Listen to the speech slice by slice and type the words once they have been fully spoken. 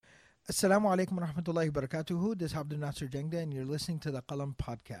Assalamu alaikum wa rahmatullahi wa barakatuhu. This is Abdul Nasser Jengda, and you're listening to the Qalam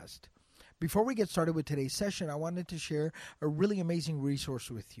podcast. Before we get started with today's session, I wanted to share a really amazing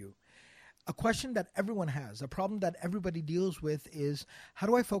resource with you. A question that everyone has, a problem that everybody deals with is, how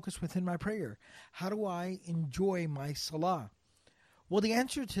do I focus within my prayer? How do I enjoy my salah? Well, the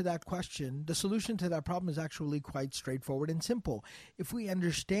answer to that question, the solution to that problem is actually quite straightforward and simple. If we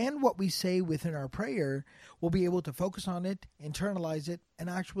understand what we say within our prayer, we'll be able to focus on it, internalize it, and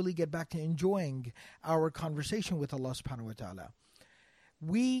actually get back to enjoying our conversation with Allah subhanahu wa ta'ala.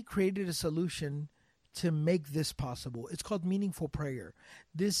 We created a solution to make this possible. It's called Meaningful Prayer.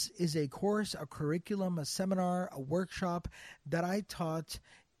 This is a course, a curriculum, a seminar, a workshop that I taught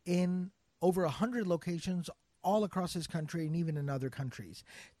in over 100 locations all across this country and even in other countries.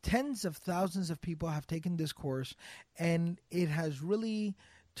 Tens of thousands of people have taken this course, and it has really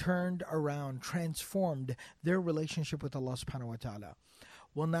turned around, transformed their relationship with Allah subhanahu wa ta'ala.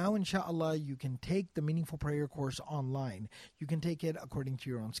 Well, now, inshallah, you can take the Meaningful Prayer course online. You can take it according to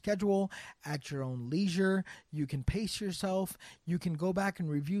your own schedule, at your own leisure. You can pace yourself. You can go back and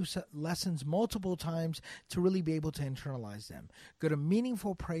review lessons multiple times to really be able to internalize them. Go to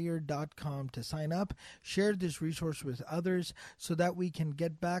meaningfulprayer.com to sign up. Share this resource with others so that we can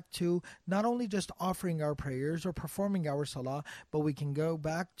get back to not only just offering our prayers or performing our salah, but we can go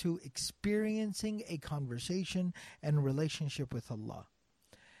back to experiencing a conversation and relationship with Allah.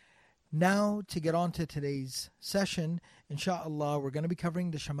 Now, to get on to today's session, inshallah, we're going to be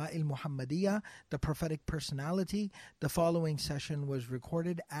covering the Shama'il Muhammadiyyah, the prophetic personality. The following session was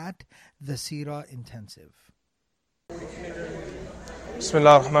recorded at the Seerah Intensive.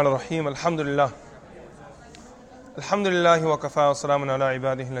 Bismillah ar-Rahman ar-Rahim. Alhamdulillah. Alhamdulillah wa kafa wa salamun ala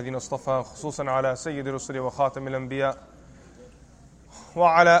ibadihi alladhina astafa khususan ala sayyidi rusuli wa khatamil anbiya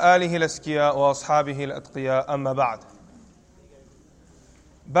wa ala alihi al-askiya wa ashabihi al-atqiya amma ba'd.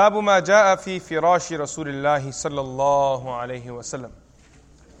 باب ما جاء في فراش رسول الله صلى الله عليه وسلم.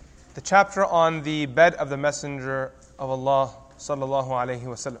 The chapter on the bed of the Messenger of Allah صلى الله عليه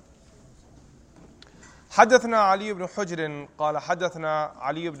وسلم. حدثنا علي بن حجر قال حدثنا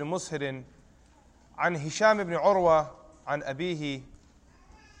علي بن مسهر عن هشام بن عروة عن أبيه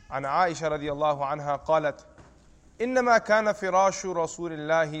عن عائشة رضي الله عنها قالت إنما كان فراش رسول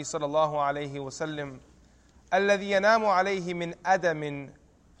الله صلى الله عليه وسلم الذي ينام عليه من أدم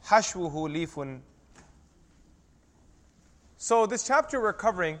حشوه ليف. So this chapter we're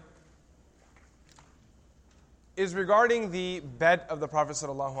covering is regarding the bed of the Prophet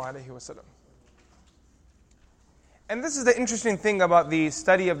ﷺ. And this is the interesting thing about the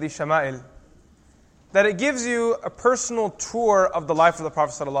study of the Shama'il, that it gives you a personal tour of the life of the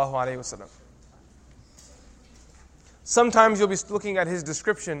Prophet ﷺ. Sometimes you'll be looking at his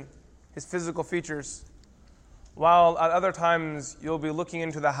description, his physical features, while at other times you'll be looking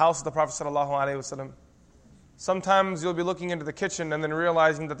into the house of the Prophet ﷺ. Sometimes you'll be looking into the kitchen and then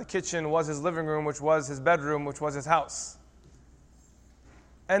realizing that the kitchen was his living room, which was his bedroom, which was his house.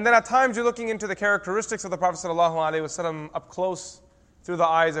 And then at times you're looking into the characteristics of the Prophet ﷺ up close through the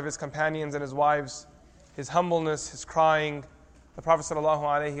eyes of his companions and his wives, his humbleness, his crying, the Prophet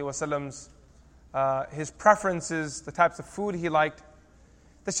ﷺ's his preferences, the types of food he liked.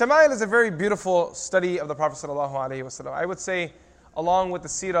 The Shama'il is a very beautiful study of the Prophet ﷺ. I would say, along with the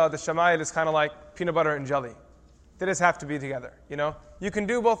Seerah, the Shama'il is kind of like peanut butter and jelly. They just have to be together, you know? You can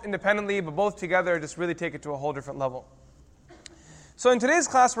do both independently, but both together just really take it to a whole different level. So in today's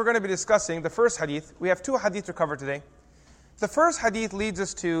class, we're going to be discussing the first hadith. We have two hadith to cover today. The first hadith leads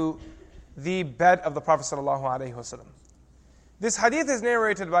us to the bed of the Prophet ﷺ. This hadith is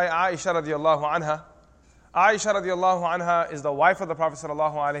narrated by Aisha radiallahu anha. Aisha radiallahu anha is the wife of the Prophet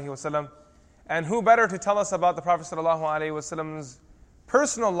sallallahu alaihi wasallam, and who better to tell us about the Prophet sallallahu alaihi wasallam's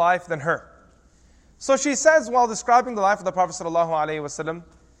personal life than her? So she says, while describing the life of the Prophet sallallahu alaihi wasallam,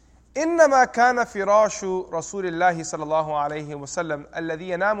 إنما كان فراش رسول الله صلى الله عليه وسلم الذي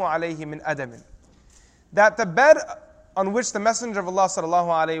ينام عليه من أدم. That the bed on which the Messenger of Allah sallallahu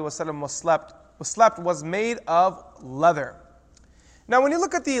alaihi wasallam was made of leather. Now, when you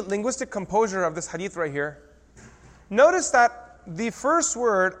look at the linguistic composure of this hadith right here, notice that the first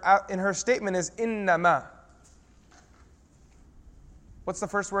word in her statement is innama. What's the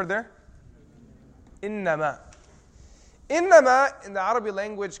first word there? Innama. Innama in the Arabic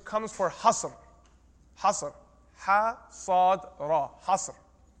language comes for hasr. Hasr. Ha, sad, ra. Hasr.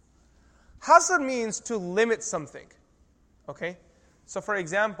 Hasr means to limit something. Okay? So for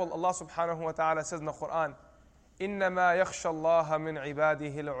example, Allah subhanahu wa ta'ala says in the Quran, إِنَّمَا يَخْشَى اللَّهَ مِنْ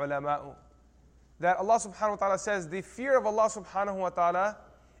عِبَادِهِ الْعُلَمَاءُ. That Allah subhanahu wa ta'ala says, the fear of Allah subhanahu wa ta'ala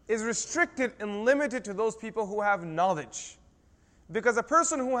is restricted and limited to those people who have knowledge. Because a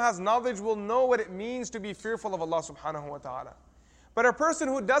person who has knowledge will know what it means to be fearful of Allah subhanahu wa ta'ala. But a person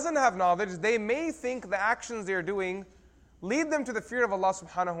who doesn't have knowledge, they may think the actions they are doing lead them to the fear of Allah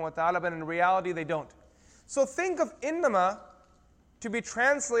subhanahu wa ta'ala, but in reality they don't. So think of innama to be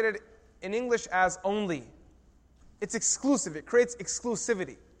translated in English as only. It's exclusive, it creates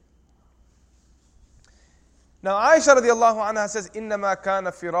exclusivity. Now Aisha radiallahu anha says, إِنَّمَا كَانَ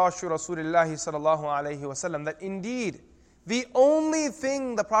فِرَاشُ رَسُولِ اللَّهِ صَلَى اللَّهُ عَلَيْهِ وَسَلَّمَ, that indeed, the only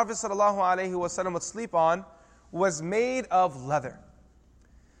thing the Prophet sallallahu alaihi wasallam would sleep on was made of leather.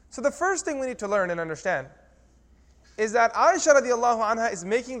 So the first thing we need to learn and understand is that Aisha radiallahu anha is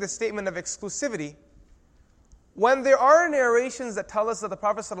making the statement of exclusivity when there are narrations that tell us that the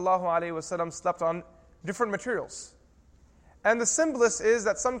Prophet sallallahu alaihi wasallam slept on different materials. And the simplest is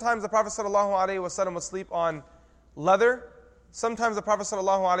that sometimes the Prophet sallallahu alaihi wasallam would sleep on leather, sometimes the Prophet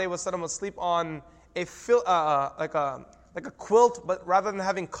sallallahu alaihi wasallam would sleep on like a quilt, but rather than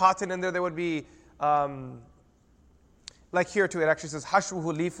having cotton in there would be, like here too, it actually says,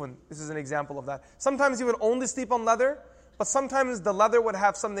 hashwuhu leafun. This is an example of that. Sometimes he would only sleep on leather, but sometimes the leather would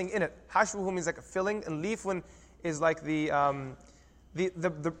have something in it. Hashwuhu means like a filling, and leafun is like the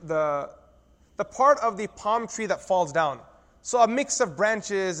part of the palm tree that falls down. So a mix of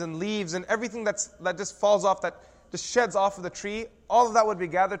branches and leaves and everything that just falls off, that just sheds off of the tree, all of that would be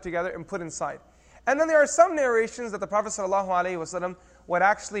gathered together and put inside. And then there are some narrations that the Prophet ﷺ would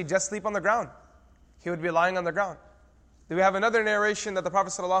actually just sleep on the ground. He would be lying on the ground. Then we have another narration that the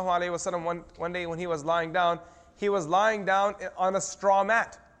Prophet ﷺ one day when he was lying down on a straw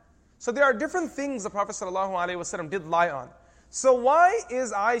mat. So there are different things the Prophet ﷺ did lie on. So why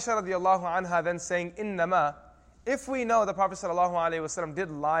is Aisha radiallahu anha then saying innama, if we know the Prophet ﷺ did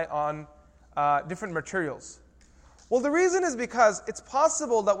lie on different materials? Well, the reason is because it's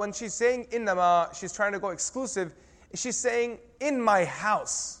possible that when she's saying innama, she's trying to go exclusive, she's saying in my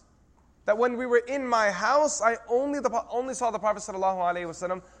house. That when we were in my house, I only saw the Prophet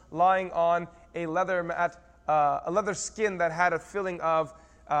ﷺ lying on a leather mat, a leather skin that had a filling of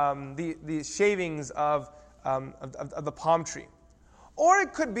the shavings of the palm tree. Or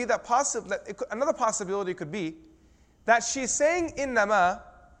it could be that another possibility could be that she's saying innama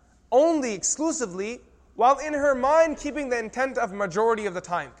only exclusively, while in her mind keeping the intent of majority of the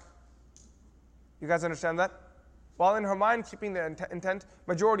time. You guys understand that? While in her mind keeping the intent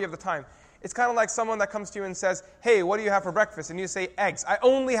majority of the time. It's kind of like someone that comes to you and says, hey, what do you have for breakfast? And you say, eggs. I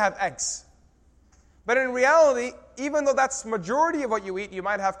only have eggs. But in reality, even though that's majority of what you eat, you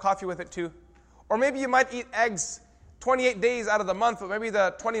might have coffee with it too. Or maybe you might eat eggs 28 days out of the month, but maybe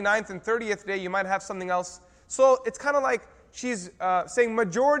the 29th and 30th day you might have something else. So it's kind of like she's saying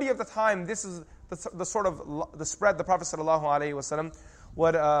majority of the time, this is the sort of the spread the Prophet ﷺ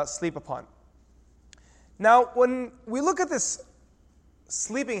would sleep upon. Now, when we look at this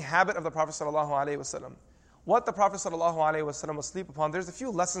sleeping habit of the Prophet ﷺ, what the Prophet ﷺ would sleep upon, there's a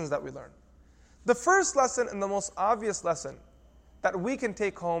few lessons that we learn. The first lesson and the most obvious lesson that we can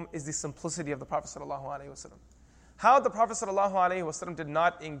take home is the simplicity of the Prophet ﷺ. How the Prophet ﷺ did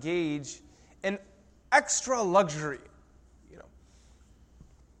not engage in extra luxury.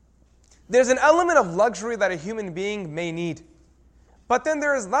 There's an element of luxury that a human being may need. But then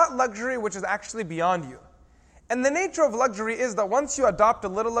there is that luxury which is actually beyond you. And the nature of luxury is that once you adopt a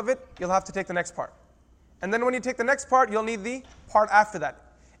little of it, you'll have to take the next part. And then when you take the next part, you'll need the part after that.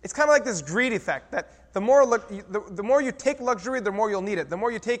 It's kind of like this greed effect, that the more you take luxury, the more you'll need it. The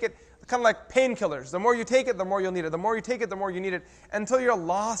more you take it, kind of like painkillers. The more you take it, the more you'll need it. The more you take it, the more you need it, until you're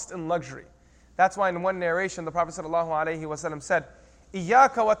lost in luxury. That's why in one narration, the Prophet ﷺ said,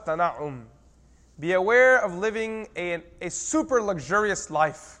 إِيَّاكَ وَالتَّنَعُمْ, be aware of living a super luxurious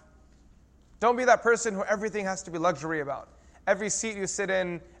life. Don't be that person who everything has to be luxury about. Every seat you sit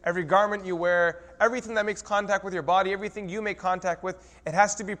in, every garment you wear, everything that makes contact with your body, everything you make contact with, it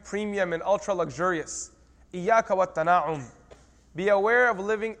has to be premium and ultra luxurious. إِيَّاكَ وَالتَّنَعُمْ, be aware of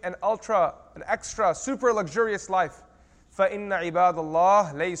living an extra, super luxurious life. فَإِنَّ عِبَادَ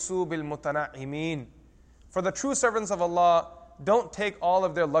اللَّهِ لَيْسُوا بِالْمُتَنَعِّمِينَ, for the true servants of Allah don't take all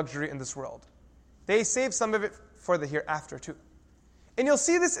of their luxury in this world. They save some of it for the hereafter too. And you'll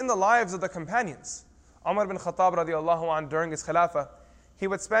see this in the lives of the companions. Umar bin Khattab radiallahu anh, during his khilafah, he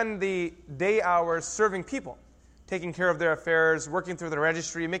would spend the day hours serving people, taking care of their affairs, working through the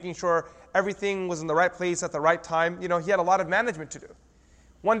registry, making sure everything was in the right place at the right time. He had a lot of management to do.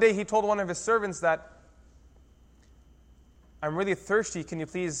 One day he told one of his servants that, I'm really thirsty, can you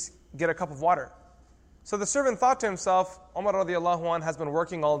please get a cup of water? So the servant thought to himself, Umar radiallahu anh has been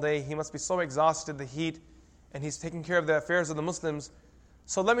working all day, he must be so exhausted, the heat, and he's taking care of the affairs of the Muslims.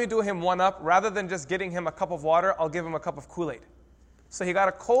 So let me do him one up. Rather than just getting him a cup of water, I'll give him a cup of Kool-Aid. So he got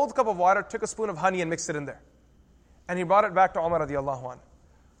a cold cup of water, took a spoon of honey and mixed it in there. And he brought it back to Umar radiallahu anhu.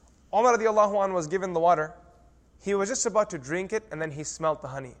 Umar radiallahu anhu was given the water. He was just about to drink it, and then he smelt the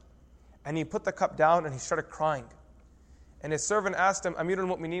honey. And he put the cup down and he started crying. And his servant asked him,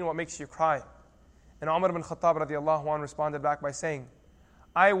 Amirul Mu'mineen, what makes you cry? And Umar ibn Khattab radiallahu anhu responded back by saying,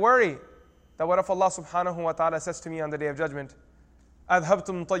 I worry that what if Allah subhanahu wa ta'ala says to me on the Day of Judgment,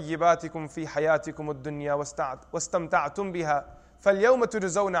 أَذْهَبْتُمْ طَيِّبَاتِكُمْ فِي حَيَاتِكُمُ الدُّنْيَا وَاسْتَمْتَعْتُمْ بِهَا فَالْيَوْمَ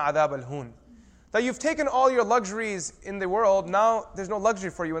تُجْزَوْنَ عَذَابَ الْهُونِ. That you've taken all your luxuries in the world, now there's no luxury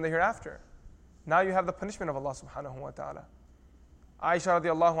for you in the hereafter. Now you have the punishment of Allah subhanahu wa ta'ala. Aisha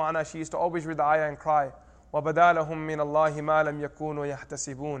radiallahu anha, she used to always read the ayah and cry, وَبَدَالَهُمْ مِنَ اللَّهِ مَا لَمْ يَكُونُوا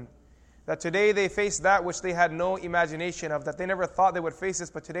يَحْتَسِبُونَ. That today they face that which they had no imagination of, that they never thought they would face this,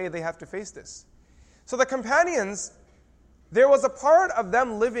 but today they have to face this. So the companions, there was a part of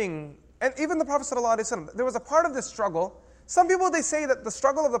them living, and even the Prophet ﷺ, there was a part of this struggle. Some people, they say that the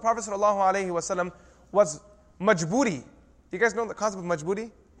struggle of the Prophet ﷺ was majburi. You guys know the concept of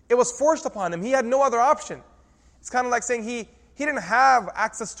majburi? It was forced upon him. He had no other option. It's kind of like saying he didn't have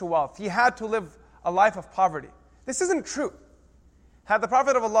access to wealth. He had to live a life of poverty. This isn't true. Had the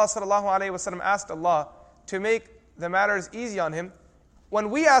Prophet of Allah ﷺ asked Allah to make the matters easy on him, when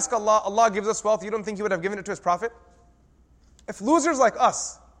we ask Allah, Allah gives us wealth, you don't think He would have given it to His Prophet? If losers like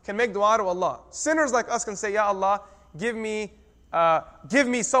us can make dua to Allah, sinners like us can say, Ya Allah, give me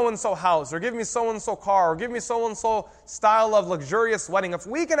so-and-so house, or give me so-and-so car, or give me so-and-so style of luxurious wedding. If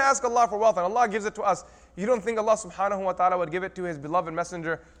we can ask Allah for wealth and Allah gives it to us, you don't think Allah subhanahu wa ta'ala would give it to His beloved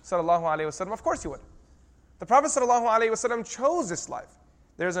Messenger sallallahu alayhi wasallam? Of course He would. The Prophet sallallahu alayhi wasallam chose this life.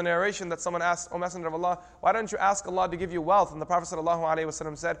 There's a narration that someone asked, O Messenger of Allah, why don't you ask Allah to give you wealth? And the Prophet sallallahu alayhi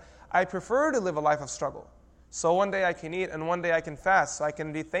wasallam said, I prefer to live a life of struggle. So one day I can eat and one day I can fast. So I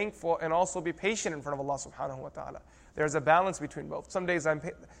can be thankful and also be patient in front of Allah subhanahu wa ta'ala. There's a balance between both. Some days I'm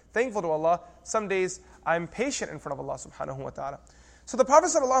thankful to Allah. Some days I'm patient in front of Allah subhanahu wa ta'ala. So the Prophet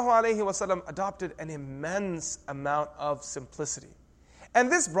sallallahu alayhi wasallam adopted an immense amount of simplicity. And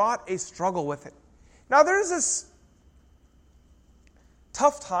this brought a struggle with it. Now there is this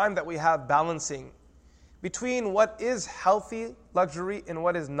tough time that we have balancing between what is healthy luxury and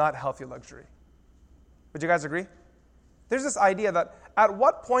what is not healthy luxury. Would you guys agree? There's this idea that at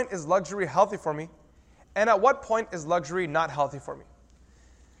what point is luxury healthy for me, and at what point is luxury not healthy for me?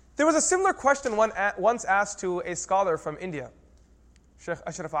 There was a similar question once asked to a scholar from India, Sheikh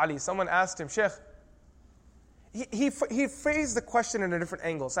Ashraf Ali. Someone asked him, Sheikh, he phrased the question in a different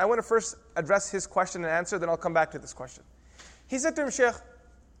angle. So I want to first address his question and answer, then I'll come back to this question. He said to him, Sheikh,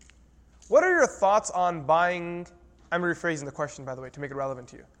 what are your thoughts on buying, I'm rephrasing the question by the way to make it relevant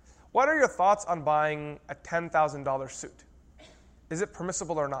to you. What are your thoughts on buying a $10,000 suit? Is it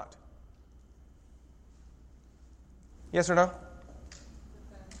permissible or not? Yes or no?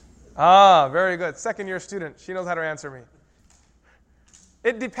 Very good. Second year student. She knows how to answer me.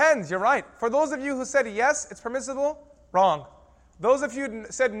 It depends. You're right. For those of you who said yes, it's permissible, wrong. Those of you who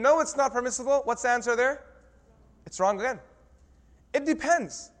said no, it's not permissible, what's the answer there? It's wrong again. It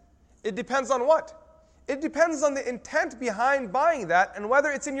depends. It depends on what? It depends on the intent behind buying that and whether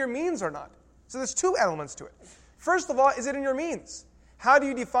it's in your means or not. So there's two elements to it. First of all, is it in your means? How do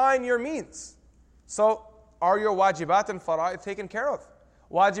you define your means? So, are your wajibat and fara'id taken care of?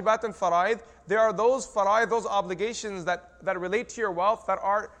 Wajibat and fara'id, there are those fara'id, those obligations that relate to your wealth that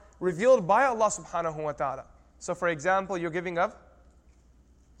are revealed by Allah subhanahu wa ta'ala. So for example, you're giving of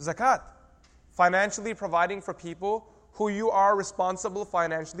zakat, financially providing for people who you are responsible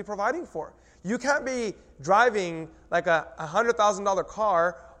financially providing for. You can't be driving like a $100,000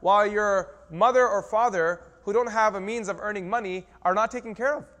 car while your mother or father who don't have a means of earning money are not taken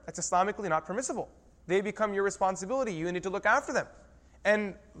care of. That's Islamically not permissible. They become your responsibility. You need to look after them.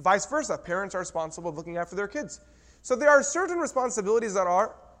 And vice versa, parents are responsible for looking after their kids. So there are certain responsibilities that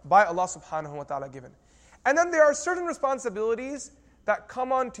are by Allah subhanahu wa ta'ala given. And then there are certain responsibilities that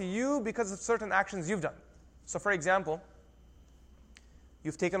come on to you because of certain actions you've done. So for example,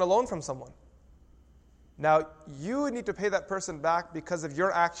 you've taken a loan from someone. Now, you need to pay that person back because of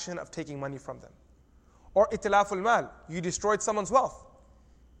your action of taking money from them. Or itilaful mal, you destroyed someone's wealth.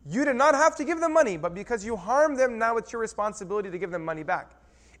 You did not have to give them money, but because you harmed them, now it's your responsibility to give them money back.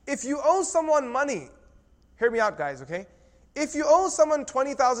 If you owe someone money, hear me out guys, okay? If you owe someone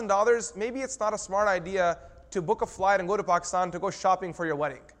 $20,000, maybe it's not a smart idea to book a flight and go to Pakistan to go shopping for your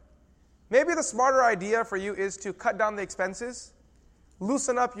wedding. Maybe the smarter idea for you is to cut down the expenses,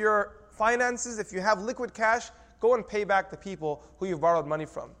 loosen up your finances. If you have liquid cash, go and pay back the people who you've borrowed money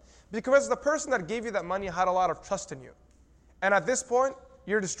from. Because the person that gave you that money had a lot of trust in you. And at this point,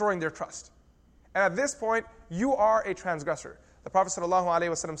 you're destroying their trust. And at this point, you are a transgressor. The Prophet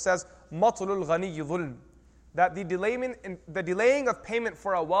ﷺ says, مَطْلُ الْغَنِيِّ ظُلْمٌ, that the delaying of payment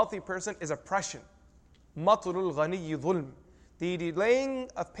for a wealthy person is oppression. مَطْلُ الْغَنِيِّ ظُلْمٌ, the delaying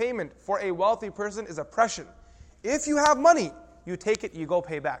of payment for a wealthy person is oppression. If you have money, you take it, you go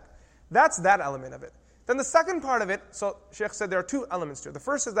pay back. That's that element of it. Then the second part of it, so Shaykh said there are two elements to it. The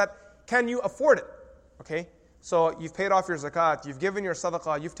first is that, can you afford it? Okay? So you've paid off your zakat, you've given your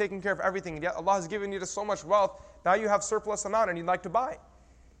sadaqah, you've taken care of everything, and yet Allah has given you just so much wealth, now you have surplus amount and you'd like to buy.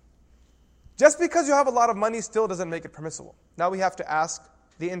 Just because you have a lot of money still doesn't make it permissible. Now we have to ask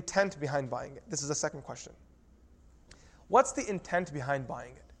the intent behind buying it. This is the second question. What's the intent behind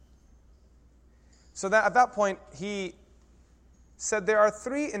buying it? So that at that point, he said there are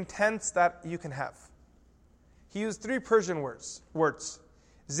three intents that you can have. He used three Persian words.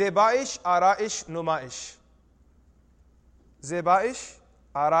 Zebaish, Araish, Numaish. Zebaish,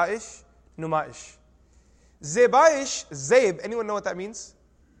 Araish, Numaish. Zebaish, Zeb, anyone know what that means?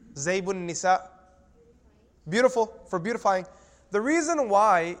 Zaybun Nisa. Beautiful, for beautifying. The reason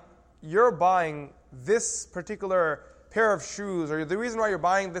why you're buying this particular pair of shoes, or the reason why you're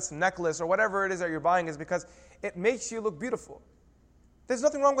buying this necklace, or whatever it is that you're buying, is because it makes you look beautiful. There's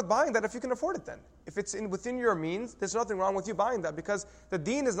nothing wrong with buying that if you can afford it then. If it's within your means, there's nothing wrong with you buying that, because the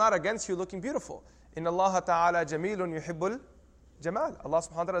deen is not against you looking beautiful. Inna Allah ta'ala jamilun yuhibbul jamal. Allah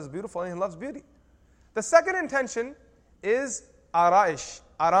subhanahu wa ta'ala is beautiful and He loves beauty. The second intention is araish,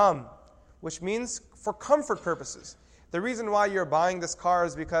 aram, which means for comfort purposes. The reason why you're buying this car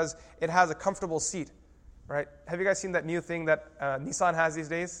is because it has a comfortable seat, right? Have you guys seen that new thing that Nissan has these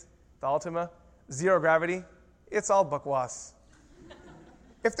days? The Altima? Zero gravity? It's all bakwas.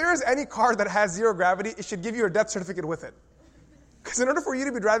 If there is any car that has zero gravity, it should give you a death certificate with it. Because in order for you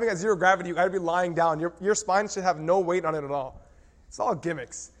to be driving at zero gravity, you got to be lying down. Your spine should have no weight on it at all. It's all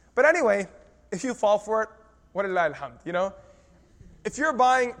gimmicks. But anyway, if you fall for it, walillahi alhamd, you know? If you're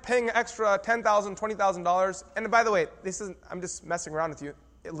paying an extra $10,000, $20,000, and by the way, I'm just messing around with you.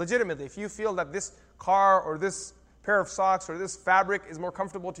 Legitimately, if you feel that this car or this pair of socks or this fabric is more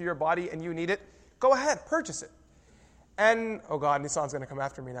comfortable to your body and you need it, go ahead, purchase it. And, oh God, Nissan's going to come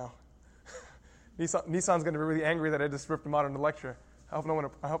after me now. Nissan's going to be really angry that I just ripped them out in the lecture. I hope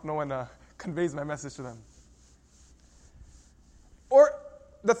no one conveys my message to them. Or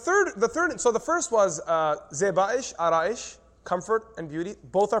the third. So the first was zebaish, araish, comfort and beauty.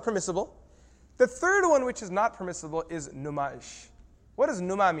 Both are permissible. The third one, which is not permissible, is numaish. What does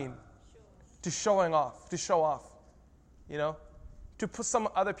numa mean? To showing off, to show off. You know, to put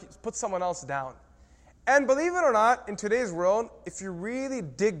someone else down. And believe it or not, in today's world, if you really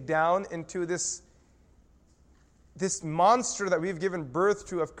dig down into this monster that we've given birth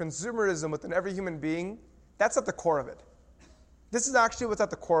to of consumerism within every human being, that's at the core of it. This is actually what's at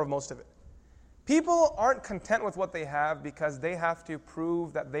the core of most of it. People aren't content with what they have because they have to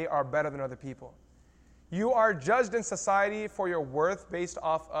prove that they are better than other people. You are judged in society for your worth based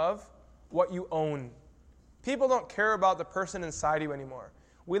off of what you own. People don't care about the person inside you anymore.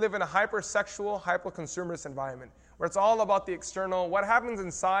 We live in a hypersexual, hyper-consumerist environment where it's all about the external, what happens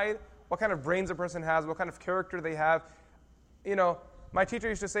inside, what kind of brains a person has, what kind of character they have. You know, my teacher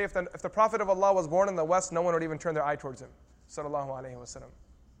used to say if the Prophet of Allah was born in the West, no one would even turn their eye towards him, sallallahu alaihi wasallam,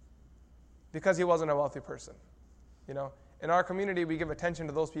 because he wasn't a wealthy person. You know, in our community, we give attention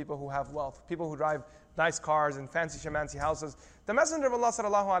to those people who have wealth, people who drive nice cars and fancy shamancy houses. The Messenger of Allah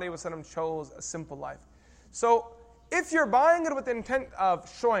sallallahu alaihi wasallam chose a simple life. So if you're buying it with the intent of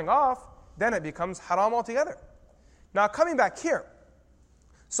showing off, then it becomes haram altogether. Now coming back here,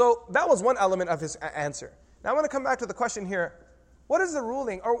 so that was one element of his answer. Now I want to come back to the question here. What is the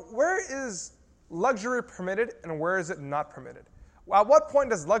ruling, or where is luxury permitted and where is it not permitted? At what point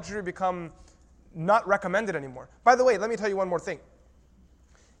does luxury become not recommended anymore? By the way, let me tell you one more thing.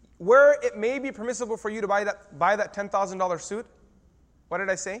 Where it may be permissible for you to buy that $10,000 suit, what did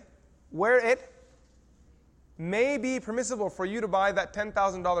I say? Where it may be permissible for you to buy that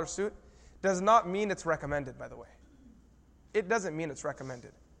 $10,000 suit does not mean it's recommended, by the way. It doesn't mean it's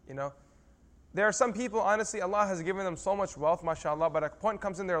recommended, you know. There are some people, honestly, Allah has given them so much wealth, mashallah, but a point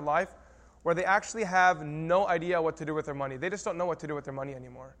comes in their life where they actually have no idea what to do with their money. They just don't know what to do with their money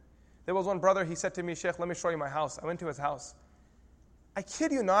anymore. There was one brother, he said to me, Sheikh, let me show you my house. I went to his house. I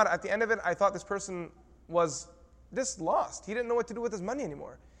kid you not, at the end of it, I thought this person was just lost. He didn't know what to do with his money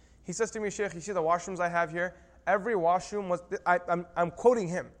anymore. He says to me, Sheikh, you see the washrooms I have here? Every washroom was, I'm quoting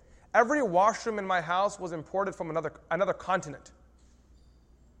him, every washroom in my house was imported from another continent.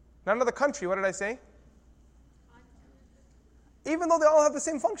 Not another country, what did I say? Even though they all have the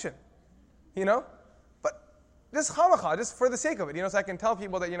same function, you know? But just khamakha, just for the sake of it, you know, so I can tell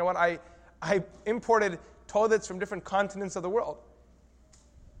people that, you know what, I imported toilets from different continents of the world.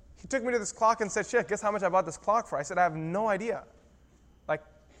 He took me to this clock and said, Sheikh, guess how much I bought this clock for? I said, I have no idea. Like,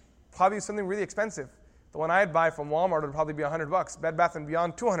 probably something really expensive. The one I'd buy from Walmart would probably be $100. Bed Bath &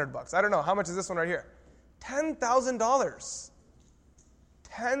 Beyond, $200. I don't know. How much is this one right here? $10,000.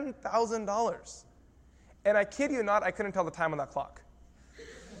 $10,000. And I kid you not, I couldn't tell the time on that clock.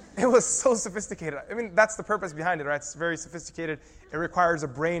 It was so sophisticated. I mean, that's the purpose behind it, right? It's very sophisticated. It requires a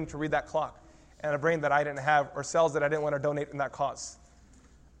brain to read that clock, and a brain that I didn't have, or cells that I didn't want to donate in that cause.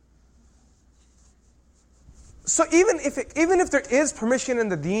 So even if there is permission in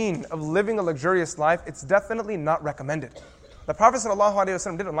the deen of living a luxurious life, it's definitely not recommended. The Prophet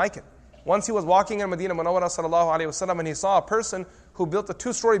ﷺ didn't like it. Once he was walking in Medina Munawwara ﷺ, and he saw a person who built a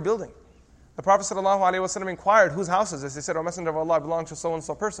 2-story building. The Prophet ﷺ inquired, whose house is this? He said, O Messenger of Allah, belongs to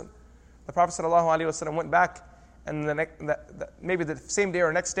so-and-so person. The Prophet ﷺ went back, and maybe the same day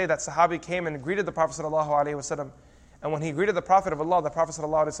or next day, that Sahabi came and greeted the Prophet ﷺ. And when he greeted the Prophet of Allah, the Prophet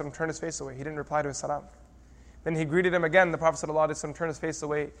ﷺ turned his face away. He didn't reply to his salam. Then he greeted him again. The Prophet ﷺ turned his face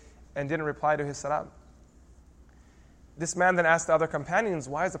away and didn't reply to his salam. This man then asked the other companions,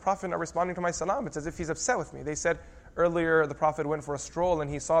 why is the Prophet not responding to my salam? It's as if he's upset with me. They said, earlier the Prophet went for a stroll and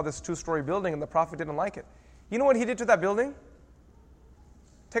he saw this 2-story building and the Prophet didn't like it. You know what he did to that building?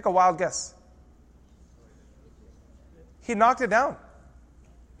 Take a wild guess. He knocked it down.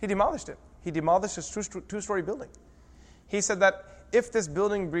 He demolished it. He demolished his 2-story building. He said that if this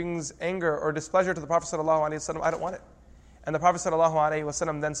building brings anger or displeasure to the Prophet ﷺ, I don't want it. And the Prophet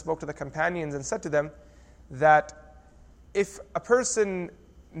ﷺ then spoke to the companions and said to them that if a person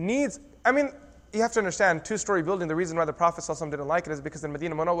needs, you have to understand, 2-story building, the reason why the Prophet ﷺ didn't like it is because in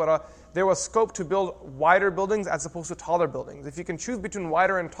Medina Munawwara, there was scope to build wider buildings as opposed to taller buildings. If you can choose between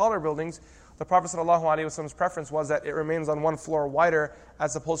wider and taller buildings, the Prophet ﷺ's preference was that it remains on one floor wider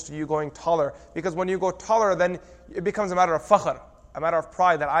as opposed to you going taller. Because when you go taller, then it becomes a matter of fakhr, a matter of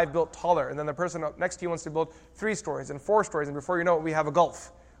pride that I've built taller. And then the person next to you wants to build 3 stories and 4 stories. And before you know it, we have a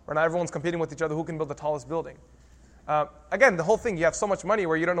gulf where now everyone's competing with each other who can build the tallest building. Again, the whole thing, you have so much money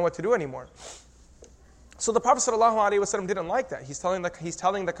where you don't know what to do anymore. So the Prophet ﷺ didn't like that. He's telling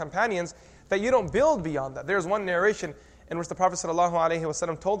the companions that you don't build beyond that. There's one narration in which the Prophet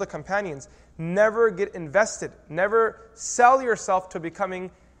ﷺ told the companions, never get invested, never sell yourself to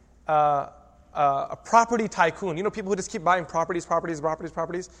becoming a property tycoon. You know, people who just keep buying properties.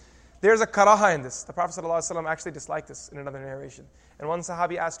 There's a karaha in this. The Prophet ﷺ actually disliked this in another narration. And one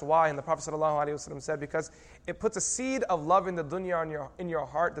Sahabi asked why, and the Prophet ﷺ said, because it puts a seed of love in the dunya in your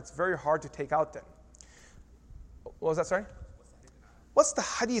heart that's very hard to take out then. What was that, sorry? What's the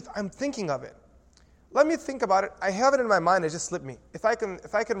hadith? I'm thinking of it. Let me think about it. I have it in my mind, it just slipped me. If I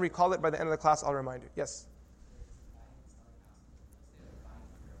can recall it by the end of the class, I'll remind you. Yes?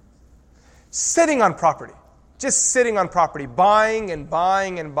 Sitting on property. Just sitting on property. Buying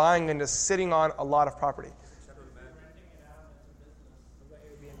and just sitting on a lot of property.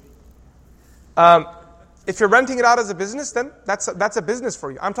 If you're renting it out as a business, then that's a business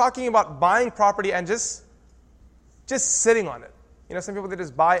for you. I'm talking about buying property and just sitting on it. You know, some people, they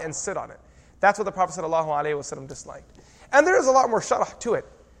just buy and sit on it. That's what the Prophet ﷺ disliked. And there is a lot more sharh to it.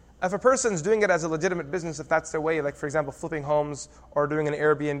 If a person's doing it as a legitimate business, if that's their way, like for example, flipping homes or doing an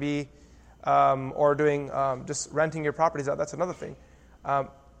Airbnb, or doing just renting your properties out, that's another thing.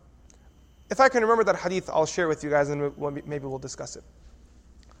 If I can remember that hadith, I'll share with you guys and maybe we'll discuss it.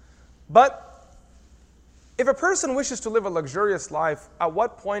 But if a person wishes to live a luxurious life, at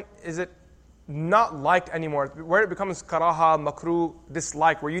what point is it not liked anymore, where it becomes karaha, makruh,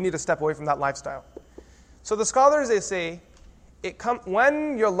 dislike, where you need to step away from that lifestyle? So the scholars, they say,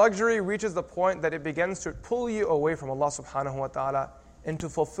 when your luxury reaches the point that it begins to pull you away from Allah subhanahu wa ta'ala and to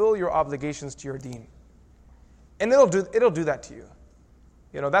fulfill your obligations to your deen. And it'll do that to you.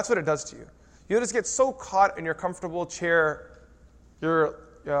 You know, that's what it does to you. You'll just get so caught in your comfortable chair, your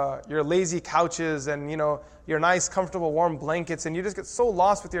lazy couches, and your nice, comfortable, warm blankets, and you just get so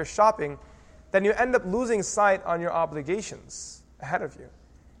lost with your shopping, then you end up losing sight on your obligations ahead of you.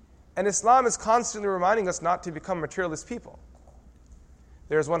 And Islam is constantly reminding us not to become materialist people.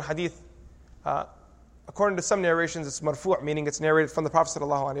 There's one hadith, according to some narrations, it's marfu', meaning it's narrated from the Prophet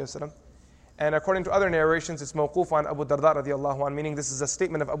ﷺ. And according to other narrations, it's mawquf on Abu Darda radiallahu anh, meaning this is a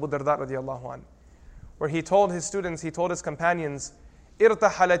statement of Abu Darda radiallahu anh, where he told his students, he told his companions,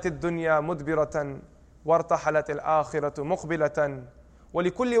 إِرْتَحَلَتِ الدُّنْيَا مُدْبِرَةً وَارْتَحَلَتِ الْآخِرَةُ مُقْبِلَةً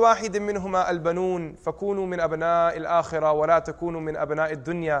وَلِكُلِّ وَاحِدٍ مِّنْهُمَا الْبَنُونَ فَكُونُوا مِنْ أَبْنَاءِ الْآخِرَةِ وَلَا تَكُونُوا مِنْ أَبْنَاءِ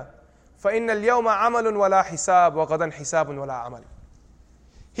الدُّنْيَا فَإِنَّ الْيَوْمَ عَمَلٌ وَلَا حِسَابٌ وَغَدًا حِسَابٌ وَلَا عَمَلٌ.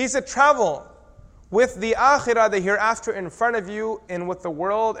 He said, travel with the akhirah, the hereafter, in front of you, and with the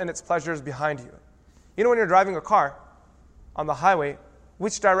world and its pleasures behind you. You know when you're driving a car on the highway,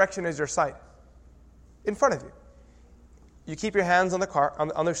 which direction is your sight? In front of you. You keep your hands on the car,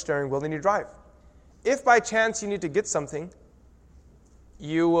 on the steering wheel, and you drive. If by chance you need to get something,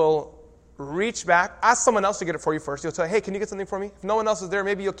 you will reach back, ask someone else to get it for you first. You'll say, hey, can you get something for me? If no one else is there,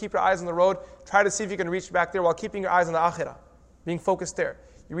 maybe you'll keep your eyes on the road, try to see if you can reach back there while keeping your eyes on the akhirah, being focused there.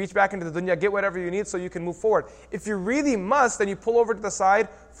 You reach back into the dunya, get whatever you need so you can move forward. If you really must, then you pull over to the side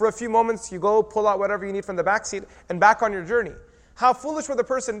for a few moments, you go pull out whatever you need from the back seat and back on your journey. How foolish would the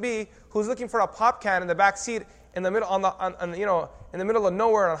person be who's looking for a pop can in the back seat in the middle in the middle of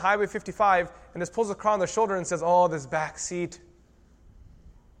nowhere on Highway 55 and just pulls the car on the shoulder and says, oh, this back seat,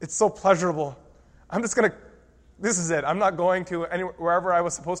 it's so pleasurable. This is it. I'm not going to wherever I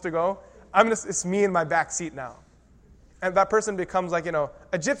was supposed to go. It's me in my back seat now. And that person becomes like, a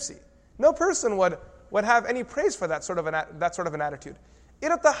gypsy. No person would have any praise for that sort of an attitude.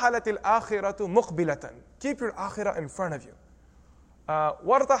 إِرْتَحَلَتِ الْآخِرَةُ مُقْبِلَةً. Keep your akhirah in front of you.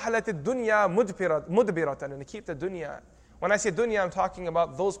 وَارْتَحَلَتِ الدُّنْيَا مُدْبِرَةً. And keep the dunya. When I say dunya, I'm talking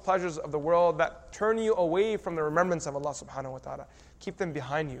about those pleasures of the world that turn you away from the remembrance of Allah subhanahu wa ta'ala. Keep them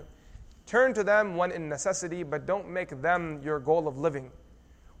behind you. Turn to them when in necessity, but don't make them your goal of living.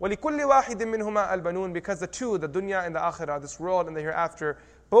 وَلِكُلِّ وَاحِدٍ مِّنْهُمَا الْبَنُونَ. Because the two, the dunya and the akhirah, this world and the hereafter,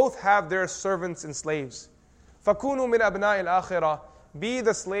 both have their servants and slaves. فَكُونُوا مِنْ أَبْنَاءِ الْآخِرَةِ. Be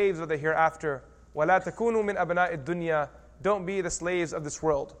the slaves of the hereafter. وَلَا تَكُونُوا مِنْ أَبْنَاءِ الدُّنْيَا. Don't be the slaves of this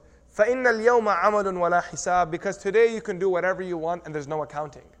world. فَإِنَّ الْيَوْمَ عَمَلٌ وَلَا حِسَابٌ. Because today you can do whatever you want and there's no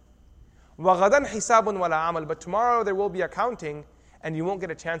accounting. وَغَدًا حِسَابٌ وَلَا عَمَلٌ. But tomorrow there will be accounting and you won't get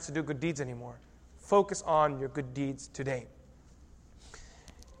a chance to do good deeds anymore. Focus on your good deeds today.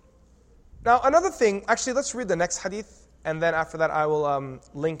 Now another thing, actually let's read the next hadith and then after that I will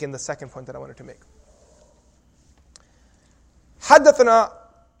link in the second point that I wanted to make. حدثنا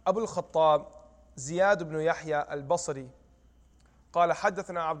أبو الخطاب زياد بن يحيى البصري قال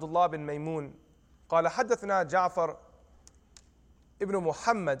حدثنا عبد الله بن ميمون قال حدثنا جعفر ابن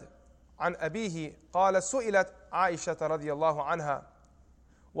محمد عن أبيه قال سئلت عائشة رضي الله عنها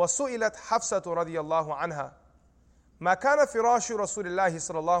وسئلت حفصة رضي الله عنها ما كان فراش رسول الله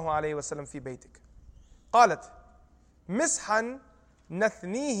صلى الله عليه وسلم في بيتك قالت مسحا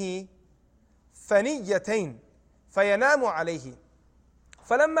نثنيه ثنيتين فينام عليه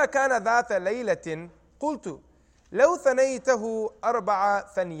فلما كان ذات ليلة قلت لو ثنيته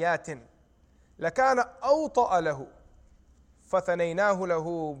 4 ثنيات لكان أوطأ له فثنيناه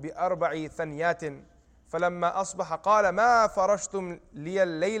له ب4 ثنيات فلما أصبح قال ما فرشتم لي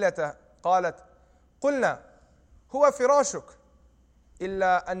الليلة قالت قلنا هو فراشك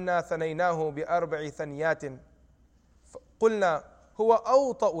إلا أن ثنيناه ب4 ثنيات قلنا هو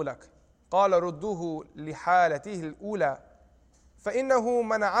أوطأ لك قال ردوه لحالته الأولى فإنه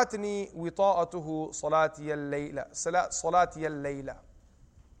منعتني وطاءته صلاتي الليلة.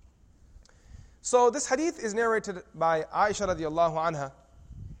 So this hadith is narrated by Aisha radiallahu anha.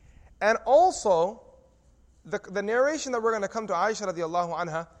 And also, the narration that we're going to come to Aisha radiallahu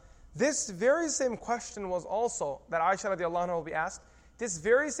anha, this very same question was also, that Aisha radiallahu anha will be asked, this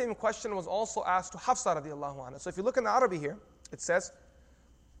very same question was also asked to Hafsa radiallahu anha. So if you look in the Arabic here, it says,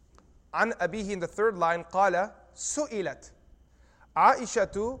 عن أبيه in the third line, قال سئلت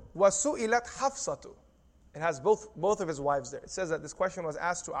عائشة وسئلت حفصة. It has both of his wives there. It says that this question was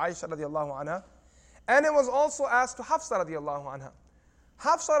asked to Aisha radiallahu anha, and it was also asked to Hafsa radiallahu anha.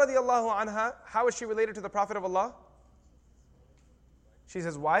 Hafsa radiallahu anha, how is she related to the Prophet of Allah? She's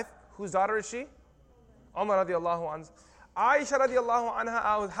his wife. Whose daughter is she? Umar radiallahu anha. Aisha radiallahu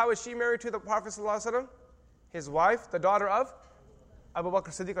anha, how is she married to the Prophet sallallahu alaihi wasallam? His wife, the daughter of Abu Bakr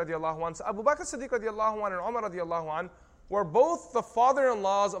Siddiq radiallahu anhu. So Abu Bakr Siddiq radiallahu anhu and Umar radiallahu anhu were both the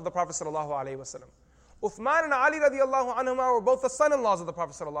father-in-laws of the Prophet sallallahu alaihi wasallam. Uthman and Ali radiallahu anhuma were both the son-in-laws of the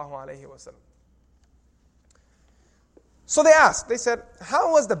Prophet sallallahu alaihi wasallam. So they asked, they said,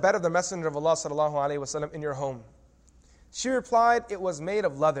 how was the bed of the Messenger of Allah sallallahu alaihi wasallam in your home? She replied, it was made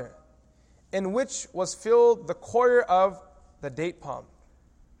of leather, in which was filled the coir of the date palm.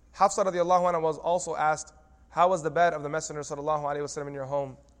 Hafsa radiallahu anha was also asked, how was the bed of the Messenger sallallahu alaihi wasallam in your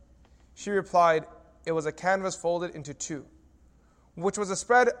home? She replied, it was a canvas folded into 2, which was a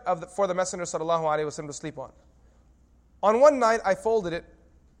spread for the Messenger sallallahu alaihi wasallam to sleep on. On one night, I folded it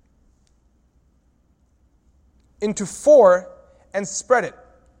into 4 and spread it,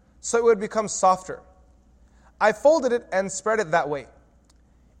 so it would become softer. I folded it and spread it that way.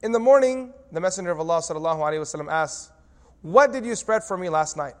 In the morning, the Messenger of Allah sallallahu alaihi wasallam asked, what did you spread for me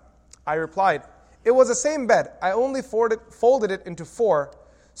last night? I replied, it was the same bed. I only folded it into 4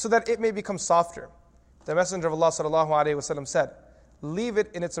 so that it may become softer. The Messenger of Allah sallallahu alaihi wasallam said, leave it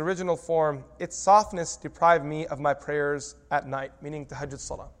in its original form. Its softness deprived me of my prayers at night, meaning tahajjud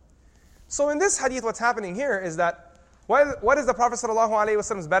salah. So in this hadith, what's happening here is that, what is the Prophet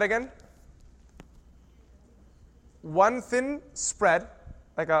ﷺ's bed again? One thin spread,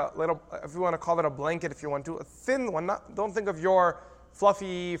 like a little, if you want to call it a blanket, if you want to, a thin one. Don't think of your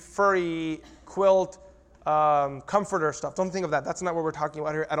fluffy, furry quilt, comforter stuff. Don't think of that. That's not what we're talking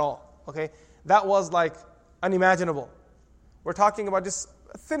about here at all. Okay, that was like unimaginable. We're talking about just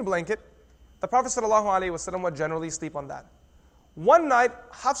a thin blanket. The Prophet ﷺ would generally sleep on that. One night,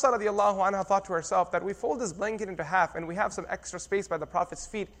 Hafsa radiallahu anha thought to herself that we fold this blanket into half and we have some extra space by the Prophet's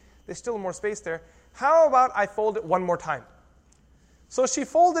feet. There's still more space there. How about I fold it one more time? So she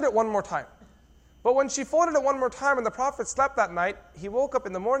folded it one more time. But when she folded it one more time and the Prophet slept that night, he woke up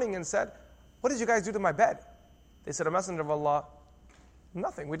in the morning and said, "What did you guys do to my bed?" They said, "A messenger of Allah,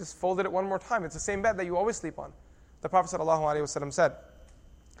 nothing. We just folded it one more time. It's the same bed that you always sleep on." The Prophet ﷺ said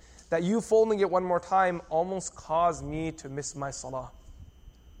that you folding it one more time almost caused me to miss my salah.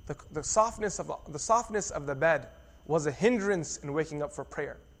 The softness of the bed was a hindrance in waking up for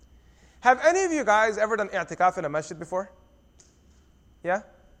prayer. Have any of you guys ever done i'tikaf in a masjid before? Yeah?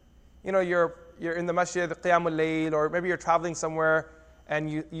 You know, you're in the masjid, qiyamul layl, or maybe you're traveling somewhere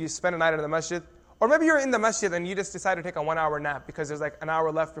and you spend a night in the masjid. Or maybe you're in the masjid and you just decide to take a 1 hour nap because there's like an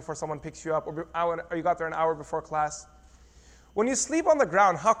hour left before someone picks you up, or you got there an hour before class. When you sleep on the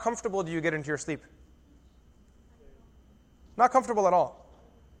ground, how comfortable do you get into your sleep? Not comfortable at all.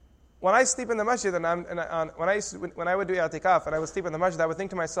 When I sleep in the masjid when I would do i'tikaf and I would sleep in the masjid, I would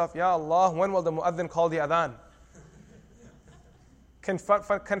think to myself, Ya Allah, when will the muadhin call the adhan? Can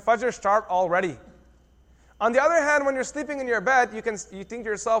Fajr start already? On the other hand, when you're sleeping in your bed, you think to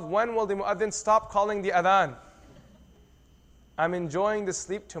yourself, when will the muadhin stop calling the adhan? I'm enjoying the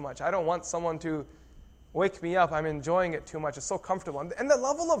sleep too much. I don't want someone to wake me up. I'm enjoying it too much. It's so comfortable. And the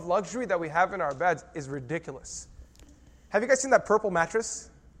level of luxury that we have in our beds is ridiculous. Have you guys seen that purple mattress?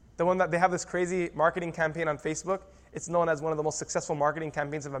 The one that they have this crazy marketing campaign on Facebook? It's known as one of the most successful marketing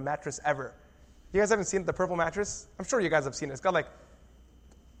campaigns of a mattress ever. You guys haven't seen the purple mattress? I'm sure you guys have seen it. It's got like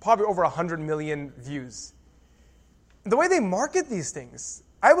probably over 100 million views. The way they market these things,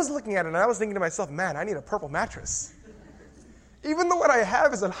 I was looking at it and I was thinking to myself, man, I need a purple mattress. Even though what I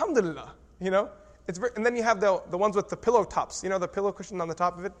have is alhamdulillah, you know? And then you have the ones with the pillow tops, you know, the pillow cushion on the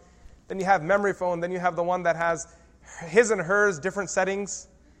top of it. Then you have memory foam. Then you have the one that has his and hers different settings.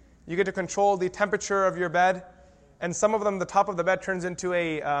 You get to control the temperature of your bed. And some of them, the top of the bed turns into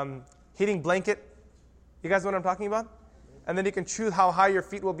a heating blanket. You guys know what I'm talking about? And then you can choose how high your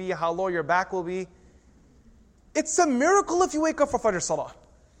feet will be, how low your back will be. It's a miracle if you wake up for Fajr Salah.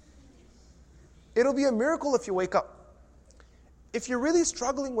 It'll be a miracle if you wake up. If you're really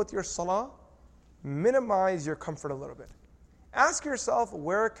struggling with your Salah, minimize your comfort a little bit. Ask yourself,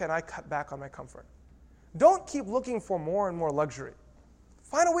 where can I cut back on my comfort? Don't keep looking for more and more luxury.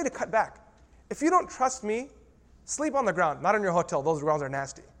 Find a way to cut back. If you don't trust me, sleep on the ground, not in your hotel. Those grounds are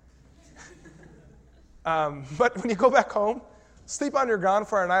nasty. But when you go back home, sleep on your ground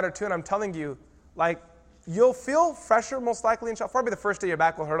for a night or two, and I'm telling you, like, you'll feel fresher most likely, inshallah. Probably the first day your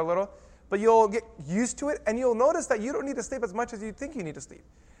back will hurt a little, but you'll get used to it, and you'll notice that you don't need to sleep as much as you think you need to sleep.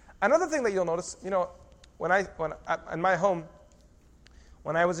 Another thing that you'll notice, you know, in my home,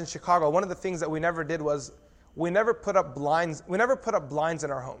 when I was in Chicago, one of the things that we never did was we never put up blinds. We never put up blinds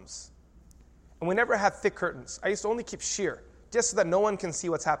in our homes, and we never had thick curtains. I used to only keep sheer, just so that no one can see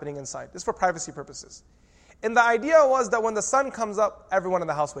what's happening inside. This is for privacy purposes. And the idea was that when the sun comes up, everyone in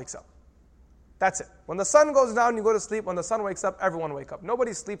the house wakes up. That's it. When the sun goes down, you go to sleep. When the sun wakes up, everyone wakes up.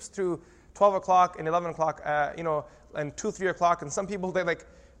 Nobody sleeps to 12 o'clock and 11 o'clock, and 2, 3 o'clock. And some people, there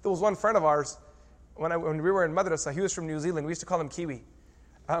was one friend of ours, when we were in madrasa, he was from New Zealand. We used to call him Kiwi.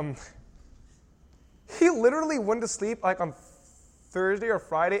 He literally went to sleep like on Thursday or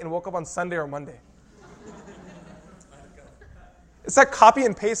Friday and woke up on Sunday or Monday. It's like copy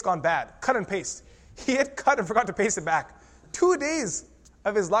and paste gone bad. Cut and paste. He had cut and forgot to paste it back. 2 days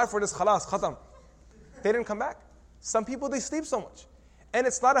of his life were just khalas, khatam. They didn't come back. Some people, they sleep so much. And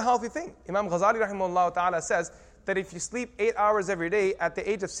it's not a healthy thing. Imam Ghazali rahimahullah ta'ala says that if you sleep 8 hours every day, at the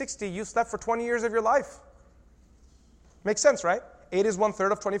age of 60, you slept for 20 years of your life. Makes sense, right? 8 is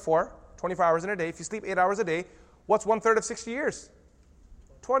 1/3 of 24 hours in a day. If you sleep 8 hours a day, what's 1/3 of 60 years?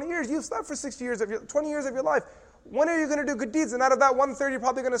 20 years. You've slept for 20 years of your life. When are you going to do good deeds? And out of that 1/3, you're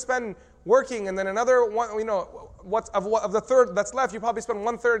probably going to spend working, and then another one, of the third that's left, you probably spend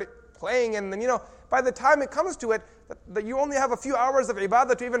 1/3 playing, and then, by the time it comes to it, that you only have a few hours of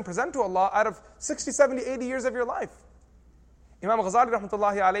ibadah to even present to Allah out of 60, 70, 80 years of your life. Imam Ghazali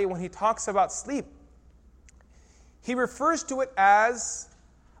rahmatullahi alayhi, when he talks about sleep, he refers to it as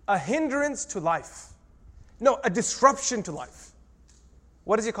a hindrance to life. No, a disruption to life.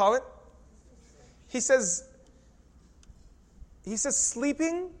 What does he call it? He says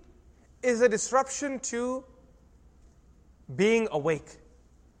sleeping is a disruption to being awake.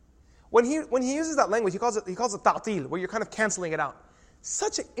 When he uses that language, he calls it ta'til, where you're kind of canceling it out.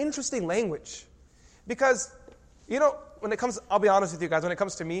 Such an interesting language. Because, when it comes, I'll be honest with you guys, when it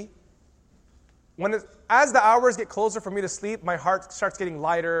comes to me, as the hours get closer for me to sleep, my heart starts getting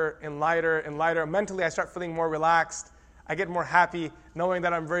lighter and lighter and lighter. Mentally, I start feeling more relaxed. I get more happy knowing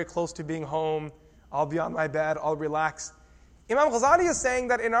that I'm very close to being home. I'll be on my bed, I'll relax. Imam Ghazali is saying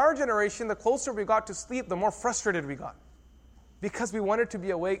that in our generation, the closer we got to sleep, the more frustrated we got. Because we wanted to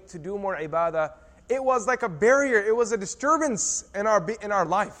be awake, to do more ibadah. It was like a barrier. It was a disturbance in our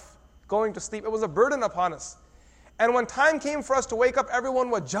life, going to sleep. It was a burden upon us. And when time came for us to wake up, everyone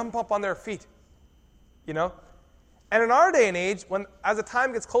would jump up on their feet. And in our day and age, as the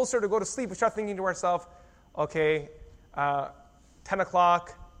time gets closer to go to sleep, we start thinking to ourselves, okay, 10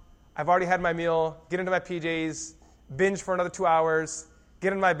 o'clock, I've already had my meal, get into my PJs, binge for another 2 hours,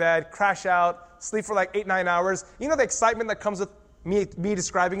 get in my bed, crash out, sleep for like 8-9 hours. You know the excitement that comes with me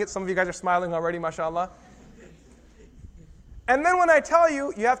describing it? Some of you guys are smiling already, mashallah. And then when I tell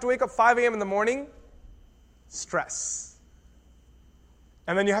you, you have to wake up 5 a.m. in the morning, stress.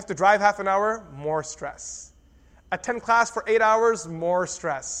 And then you have to drive half an hour, more stress. Attend class for 8 hours, more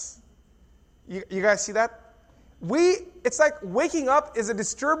stress. You guys see that? It's like waking up is a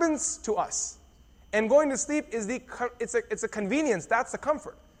disturbance to us. And going to sleep it's a convenience, that's the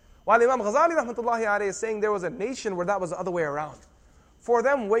comfort. While Imam Ghazali rahmatullahi alayhi is saying there was a nation where that was the other way around. For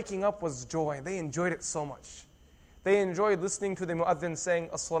them, waking up was joy. They enjoyed it so much. They enjoyed listening to the mu'adhin saying,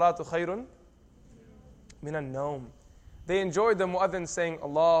 as-salatu khayrun minan nawm. They enjoyed the mu'adhin saying,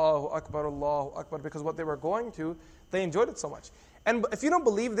 Allahu Akbar, because what they were going to, they enjoyed it so much. And if you don't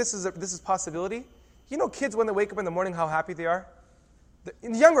believe this is possibility, kids when they wake up in the morning, how happy they are? The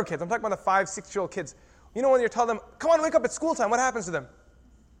younger kids, I'm talking about the 5-6-year-old kids. When you tell them, come on, wake up, it's school time, what happens to them?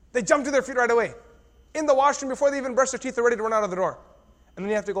 They jump to their feet right away. In the washroom, before they even brush their teeth, they're ready to run out of the door. And then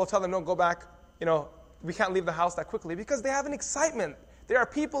you have to go tell them, no, go back. We can't leave the house that quickly because they have an excitement. There are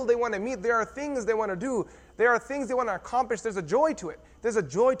people they want to meet. There are things they want to do. There are things they want to accomplish. There's a joy to it. There's a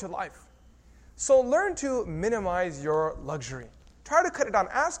joy to life. So learn to minimize your luxury. Try to cut it down.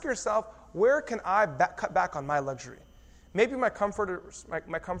 Ask yourself, where can I cut back on my luxury? Maybe my comfort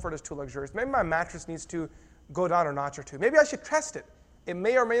is too luxurious. Maybe my mattress needs to go down a notch or two. Maybe I should test it. It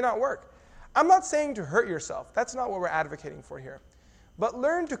may or may not work. I'm not saying to hurt yourself. That's not what we're advocating for here. But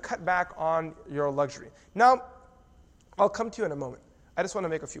learn to cut back on your luxury. Now, I'll come to you in a moment. I just want to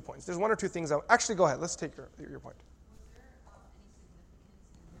make a few points. There's one or two things. Actually, go ahead. Let's take your point.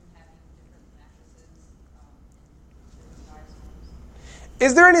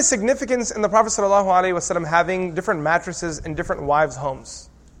 Is there any significance in the Prophet ﷺ having different mattresses in different wives' homes?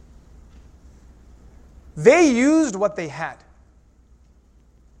 They used what they had.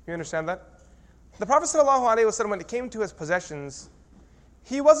 You understand that? The Prophet ﷺ, when it came to his possessions,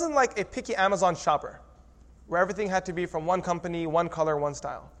 he wasn't like a picky Amazon shopper, where everything had to be from one company, one color, one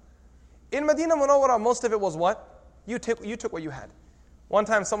style. In Medina Munawwara, most of it was what? You took what you had. One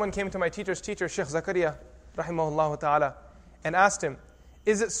time someone came to my teacher's teacher, Sheikh Zakaria, rahimahullah ta'ala, and asked him,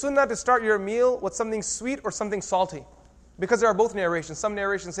 is it sunnah to start your meal with something sweet or something salty? Because there are both narrations. Some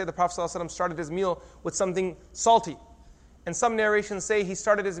narrations say the Prophet ﷺ started his meal with something salty. And some narrations say he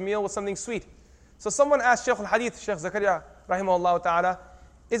started his meal with something sweet. So someone asked Shaykh al-Hadith, Shaykh Zakaria, rahimahullah ta'ala,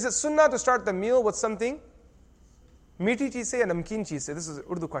 is it sunnah to start the meal with something meaty cheese and namkeen cheese? This is an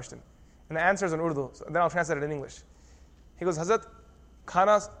Urdu question. And the answer is in Urdu. So then I'll translate it in English. He goes, Hazrat,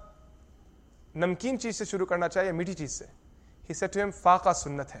 khana namkeen cheese se shuru karna chahiye, meaty cheese se. He said to him, Faqa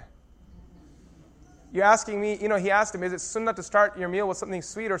sunnat hai. You're asking me, he asked him, is it sunnah to start your meal with something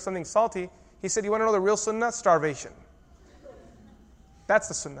sweet or something salty? He said, you want to know the real sunnah? Starvation. That's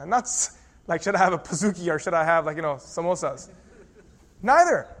the sunnah. Not like, should I have a pazuki or should I have samosas?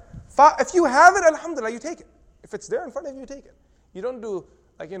 Neither. If you have it, alhamdulillah, you take it. If it's there in front of you, you take it. You don't do,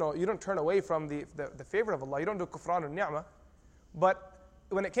 you don't turn away from the favor of Allah. You don't do kufran or ni'mah. But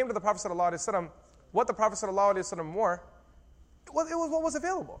when it came to the Prophet ﷺ, what the Prophet ﷺ wore, it was what was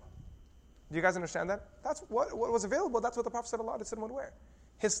available. Do you guys understand that? That's what was available. That's what the Prophet ﷺ would wear.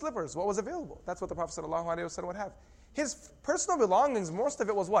 His slippers, what was available. That's what the Prophet ﷺ would have. His personal belongings, most of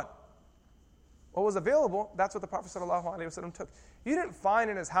it was what? What was available, that's what the Prophet ﷺ took. You didn't find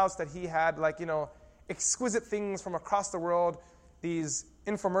in his house that he had exquisite things from across the world, these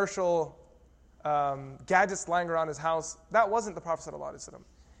infomercial gadgets lying around his house. That wasn't the Prophet ﷺ.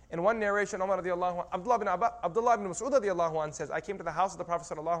 In one narration, Umar radiallahu anhu, Abdullah ibn Mas'ud radiallahu anhu says, I came to the house of the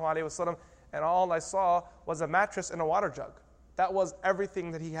Prophet sallallahu alaihi wasallam, and all I saw was a mattress and a water jug. That was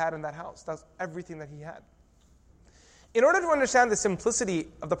everything that he had in that house. That's everything that he had. In order to understand the simplicity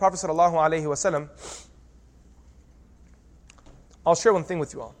of the Prophet sallallahu alaihi wasallam, I'll share one thing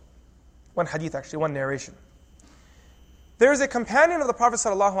with you all. One hadith actually, one narration. There is a companion of the Prophet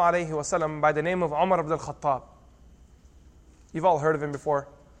sallallahu alaihi wasallam by the name of Umar ibn al-Khattab. You've all heard of him before.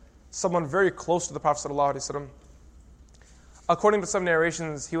 Someone very close to the Prophet sallallahu alaihi wasallam. According to some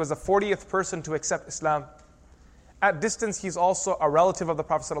narrations, he was the 40th person to accept Islam. At distance, he's also a relative of the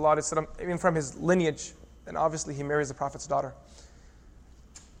Prophet sallallahu alaihi wasallam, even from his lineage. And obviously, he marries the Prophet's daughter.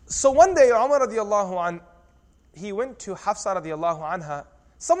 So one day, Umar radiallahu anh, he went to Hafsa radiallahu anha.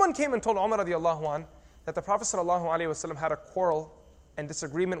 Someone came and told Umar radiallahu anh that the Prophet sallallahu alaihi wasallam had a quarrel and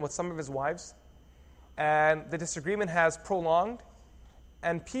disagreement with some of his wives. And the disagreement has prolonged.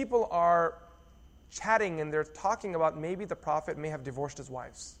 And people are chatting and they're talking about maybe the Prophet may have divorced his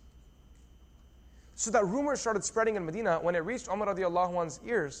wives. So that rumor started spreading in Medina. When it reached Umar radiallahu anhu's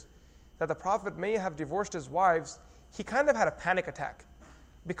ears that the Prophet may have divorced his wives, he kind of had a panic attack.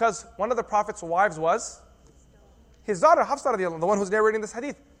 Because one of the Prophet's wives was his daughter, Hafsa radiallahu anha, the one who's narrating this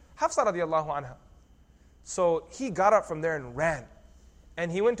hadith. Hafsa radiallahu anha. So he got up from there and ran.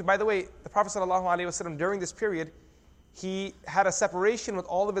 And he went to, by the way, the Prophet sallallahu alaihi wasallam during this period, he had a separation with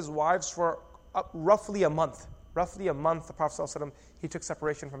all of his wives for roughly a month. Roughly a month, the Prophet sallallahu alaihi wasallam, he took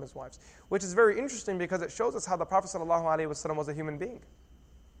separation from his wives. Which is very interesting because it shows us how the Prophet sallallahu alaihi wasallam was a human being.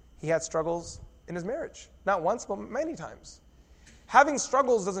 He had struggles in his marriage. Not once, but many times. Having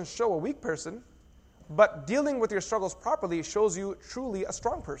struggles doesn't show a weak person, but dealing with your struggles properly shows you truly a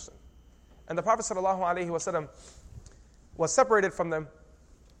strong person. And the Prophet ﷺ was separated from them.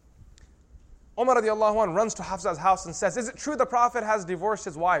 Umar radiallahu anh runs to Hafsa's house and says, is it true the Prophet has divorced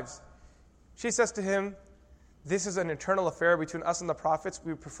his wives? She says to him, this is an internal affair between us and the Prophets.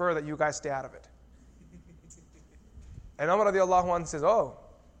 We prefer that you guys stay out of it. And Umar radiallahu anh says, oh,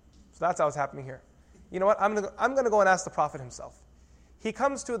 so that's how it's happening here. You know what, I'm going to go and ask the Prophet himself. He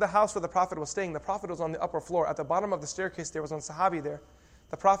comes to the house where the Prophet was staying. The Prophet was on the upper floor. At the bottom of the staircase, there was one Sahabi there.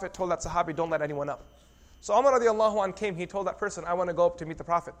 The Prophet told that Sahabi, don't let anyone up. So Umar radiallahu anh came, he told that person, I want to go up to meet the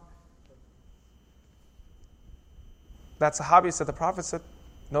Prophet. That Sahabi said, the Prophet said,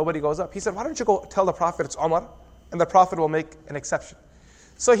 nobody goes up. He said, why don't you go tell the Prophet it's Umar, and the Prophet will make an exception.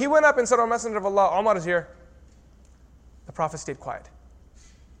 So he went up and said, O Messenger of Allah, Umar is here. The Prophet stayed quiet.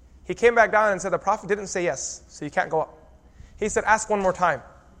 He came back down and said, the Prophet didn't say yes, so you can't go up. He said, ask one more time.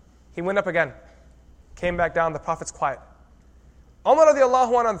 He went up again. Came back down, the Prophet's quiet. Umar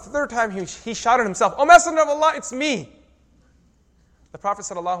radiallahu anh, on the third time, he shouted himself, O Messenger of Allah, it's me. The Prophet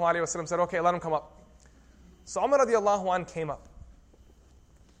sallallahu alaihi wasallam said, okay, let him come up. So Umar radiallahu anh came up.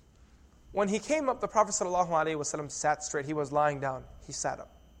 When he came up, the Prophet sallallahu alaihi wasallam sat straight. He was lying down. He sat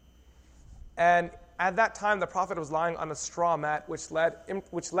up. And at that time, the Prophet was lying on a straw mat which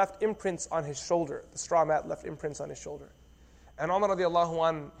left imprints on his shoulder. The straw mat left imprints on his shoulder. And Umar radiallahu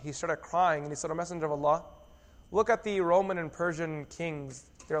anh, he started crying and he said, O Messenger of Allah, look at the Roman and Persian kings.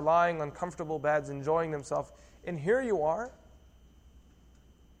 They're lying on comfortable beds, enjoying themselves. And here you are.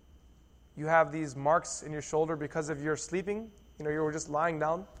 You have these marks in your shoulder because of your sleeping. You were just lying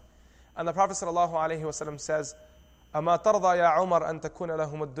down. And the Prophet ﷺ says, أَمَا تَرْضَى يَا عُمَرْ أَن تَكُونَ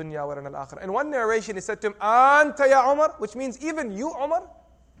لَهُمُ الدُّنْيَا وَلَنَا الْآخِرَةِ. In one narration, he said to him, أَنْتَ يَا عُمَرْ, which means even you, Umar,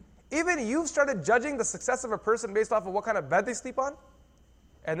 even you've started judging the success of a person based off of what kind of bed they sleep on?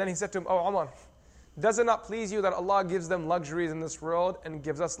 And then he said to him, Oh Umar, does it not please you that Allah gives them luxuries in this world and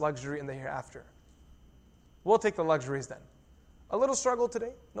gives us luxury in the hereafter? We'll take the luxuries then. A little struggle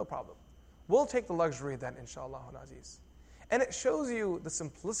today? No problem. We'll take the luxury then, inshallah al-aziz. And it shows you the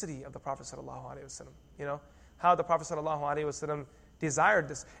simplicity of the Prophet ﷺ. How the Prophet ﷺ desired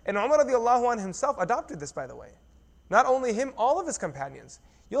this. And Umar radiallahu anh himself adopted this, by the way. Not only him, all of his companions.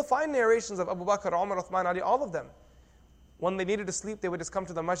 You'll find narrations of Abu Bakr, Umar, Uthman, Ali, all of them. When they needed to sleep, they would just come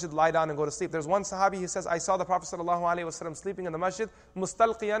to the masjid, lie down and go to sleep. There's one Sahabi who says, I saw the Prophet ﷺ sleeping in the masjid,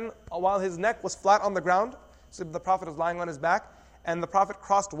 mustalqiyan, while his neck was flat on the ground. So the Prophet was lying on his back, and the Prophet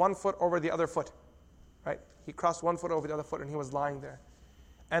crossed one foot over the other foot. Right? He crossed one foot over the other foot, and he was lying there.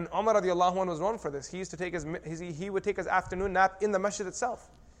 And Umar radiallahu anh was known for this. He used to take he would take his afternoon nap in the masjid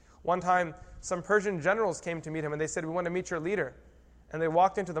itself. One time, some Persian generals came to meet him, and they said, we want to meet your leader. And they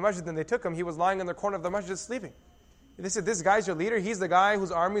walked into the masjid, and they took him. He was lying in the corner of the masjid sleeping. They said, this guy's your leader? He's the guy whose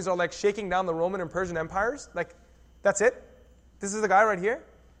armies are like shaking down the Roman and Persian empires? Like, that's it? This is the guy right here?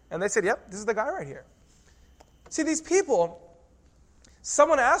 And they said, yep, this is the guy right here. See, these people,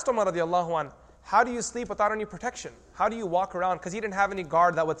 someone asked Umar radiallahu anh, how do you sleep without any protection? How do you walk around? Because he didn't have any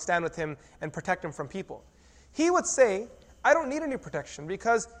guard that would stand with him and protect him from people. He would say, I don't need any protection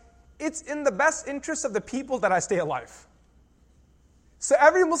because it's in the best interest of the people that I stay alive. So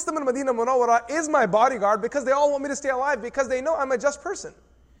every Muslim in Medina Munawwara is my bodyguard because they all want me to stay alive because they know I'm a just person.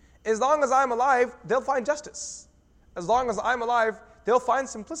 As long as I'm alive, they'll find justice. As long as I'm alive, they'll find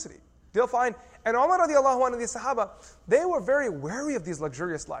simplicity. They'll find, and Umar radiallahu anhu and the Sahaba, they were very wary of these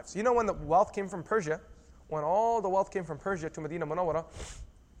luxurious lives. You know, when the wealth came from Persia, when all the wealth came from Persia to Medina Munawwara,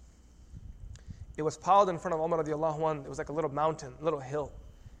 it was piled in front of Umar radiallahu anhu. It was like a little mountain, a little hill.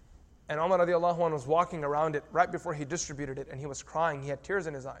 And Umar radiallahu anhu was walking around it right before he distributed it, and he was crying. He had tears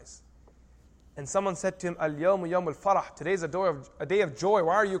in his eyes. And someone said to him, Al-yawmu yawmul farah. Today's a day of joy.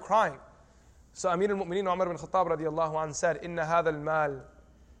 Why are you crying? So Amir al-Mu'mineen Umar bin Khattab radiallahu anhu said, Inna hadha al-mal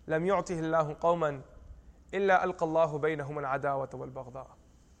lam yu'tihi Allahu qawman illa alqa Allahu baynahum al-adawata wal-baghdha.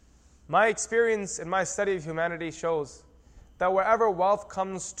 My experience and my study of humanity shows that wherever wealth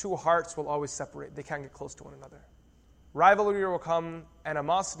comes, two hearts will always separate. They can't get close to one another. Rivalry will come,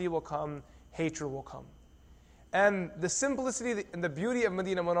 animosity will come, hatred will come. And the simplicity and the beauty of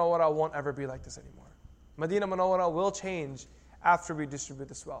Medina Munawwara won't ever be like this anymore. Medina Munawwara will change after we distribute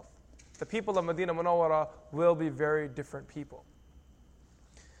this wealth. The people of Medina Munawwara will be very different people.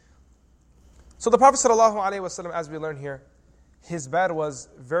 So the Prophet ﷺ, as we learn here, his bed was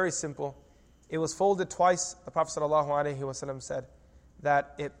very simple. It was folded twice. The Prophet ﷺ said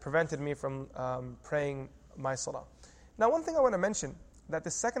that it prevented me from praying my salah. Now, one thing I want to mention, that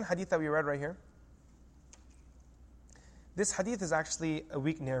the second hadith that we read right here, this hadith is actually a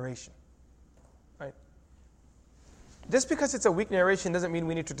weak narration. Right? Just because it's a weak narration doesn't mean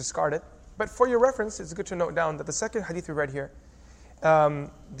we need to discard it. But for your reference, it's good to note down that the second hadith we read here,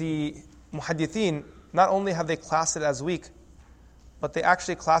 the muhaddithin, not only have they classed it as weak, but they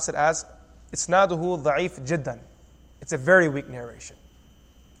actually class it as isnaduhu da'if jiddan. It's a very weak narration.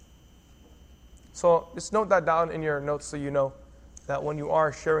 So just note that down in your notes so you know that when you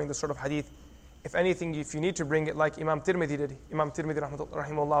are sharing this sort of hadith, if anything, if you need to bring it like Imam Tirmidhi did, Imam Tirmidhi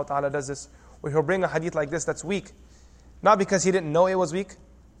rahimahullah ta'ala does this, where he'll bring a hadith like this that's weak, not because he didn't know it was weak,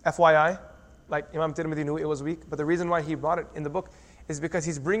 FYI, like Imam Tirmidhi knew it was weak, but the reason why he brought it in the book is because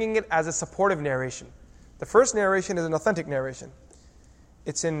he's bringing it as a supportive narration. The first narration is an authentic narration.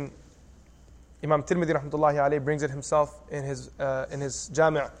 It's in Imam Tirmidhi rahmatullahi alayhi brings it himself in his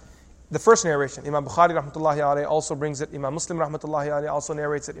Jami'. The first narration, Imam Bukhari rahmatullahi alayhi also brings it. Imam Muslim rahmatullahi alayhi also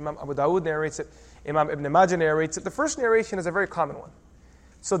narrates it. Imam Abu Dawud narrates it. Imam Ibn Majah narrates it. The first narration is a very common one.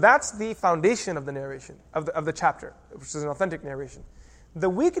 So that's the foundation of the narration, of the chapter, which is an authentic narration. The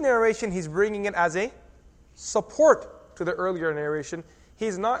weak narration, he's bringing it as a support to the earlier narration.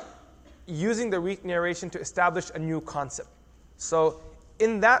 He's not using the weak narration to establish a new concept. So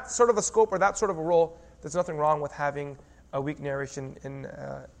in that sort of a scope or that sort of a role, there's nothing wrong with having a weak narration in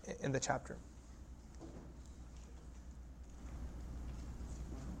the chapter.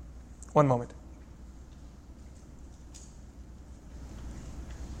 One moment.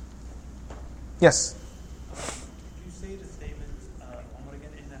 Yes. Could you say the statement one more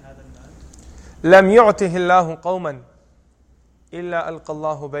again? إن هذا المال لم يعته الله قوما إلا ألقى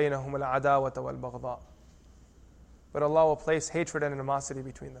الله بينهم العداوة والبغضاء. But Allah will place hatred and animosity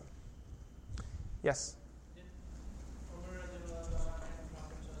between them. Yes.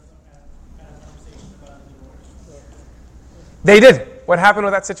 They did. What happened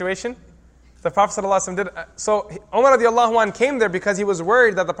with that situation? The Prophet ﷺ did. So Umar radiallahu anh came there because he was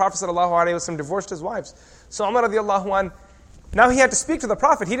worried that the Prophet ﷺ divorced his wives. So Umar radiallahu anh, now he had to speak to the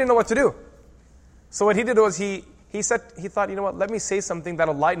Prophet. He didn't know what to do. So what he did was he thought, you know what, let me say something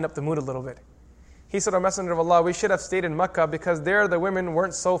that'll lighten up the mood a little bit. He said, O Messenger of Allah, we should have stayed in Mecca because there the women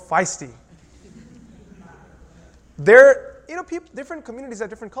weren't so feisty. There, different communities have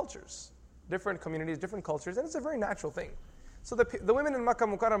different cultures. Different communities, different cultures, and it's a very natural thing. So the women in Makkah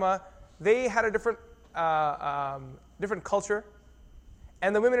Mukarramah, they had a different culture,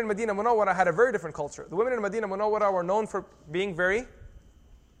 and the women in Medina Munawwara had a very different culture. The women in Medina Munawwara were known for being very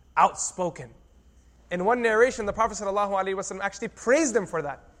outspoken. In one narration, the Prophet ﷺ actually praised them for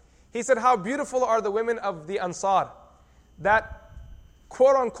that. He said, how beautiful are the women of the Ansar. That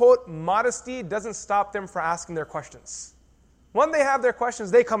quote-unquote modesty doesn't stop them from asking their questions. When they have their questions,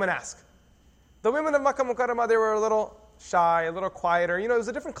 they come and ask. The women of Makkah Mukarramah, they were a little shy, a little quieter. It was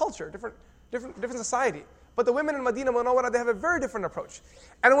a different culture, different society. But the women in Medina Munawwara, they have a very different approach.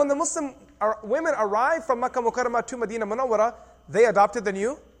 And when the Muslim women arrived from Makkah Mukarramah to Medina Munawwara, they adopted the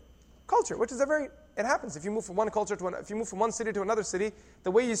new culture, which is it happens. If you move from one culture to if you move from one city to another city, the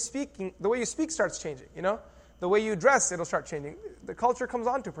way you speak starts changing. The way you dress, it'll start changing. The culture comes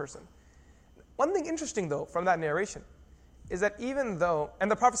on to a person. One thing interesting though from that narration is that even though,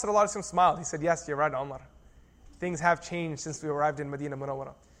 and the Prophet ﷺ smiled, he said, yes, you're right, Umar. Things have changed since we arrived in Medina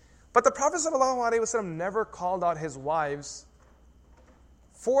Munawwarah. But the Prophet ﷺ never called out his wives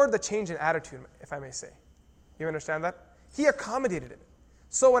for the change in attitude, if I may say. You understand that? He accommodated it.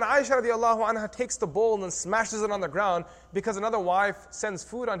 So when Aisha radiallahu anha takes the bowl and smashes it on the ground because another wife sends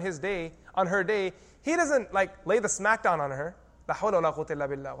food on her day, he doesn't lay the smackdown on her. La hawla wa la quwwata illa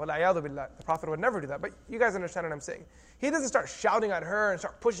billah, wa la a'yadu billah. The Prophet would never do that. But you guys understand what I'm saying. He doesn't start shouting at her and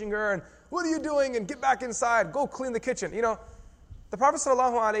start pushing her and, what are you doing? And get back inside. Go clean the kitchen. You know, the Prophet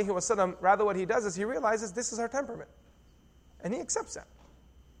ﷺ, rather what he does is he realizes this is her temperament. And he accepts that.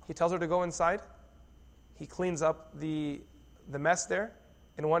 He tells her to go inside. He cleans up the mess there.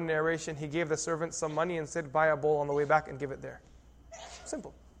 In one narration, he gave the servant some money and said, buy a bowl on the way back and give it there.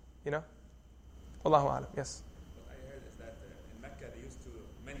 Simple, you know? Wallahu a'lam, yes. What I heard is that in Mecca,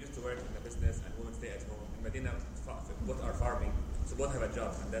 men used to work in the business and women stay at home. In Medina, both are farming, so both have a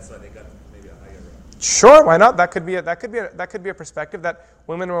job, and that's why they got maybe a higher. Sure, why not? That could be a perspective that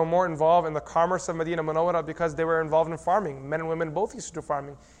women were more involved in the commerce of Medina Munawwarah because they were involved in farming. Men and women both used to do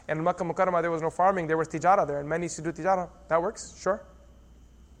farming. And in Makkah Mukarramah, there was no farming, there was tijara there, and men used to do tijara. That works, sure.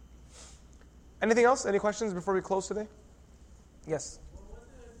 Anything else? Any questions before we close today? Yes. What were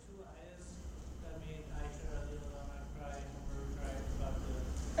the two ayahs that made Aisha radiallahu anha cry and cry about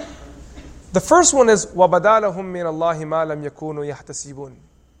the The first one is وَبَدَا لَهُم مِّنَ اللَّهِ مَا لَمْ يَكُونُوا يَحْتَسِبُونَ.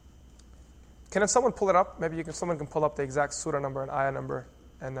 Can someone pull it up? Maybe someone can pull up the exact surah number and ayah number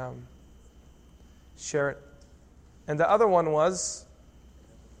and share it. And the other one was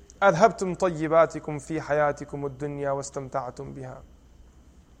أَذْهَبْتُمْ طَيِّبَاتِكُمْ فِي حَيَاتِكُمُ الدُّنْيَا وَاسْتَمْتَعْتُمْ بِهَا.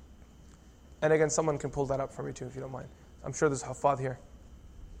 And again, someone can pull that up for me too, if you don't mind. I'm sure there's Hafad here.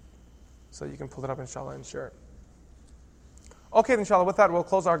 So you can pull it up, inshallah, and share it. Okay, inshallah, with that, we'll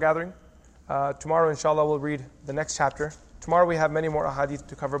close our gathering. Tomorrow, inshallah, we'll read the next chapter. Tomorrow we have many more ahadith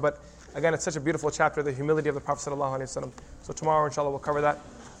to cover, but again, it's such a beautiful chapter, the humility of the Prophet ﷺ. So tomorrow, inshallah, we'll cover that.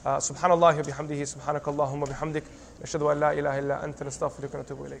 Subhanallah wa bihamdihi, subhanakallahumma bihamdik. Nashhadu an la ilaha illa anta nastaghfiruka wa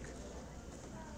natubu ilayk.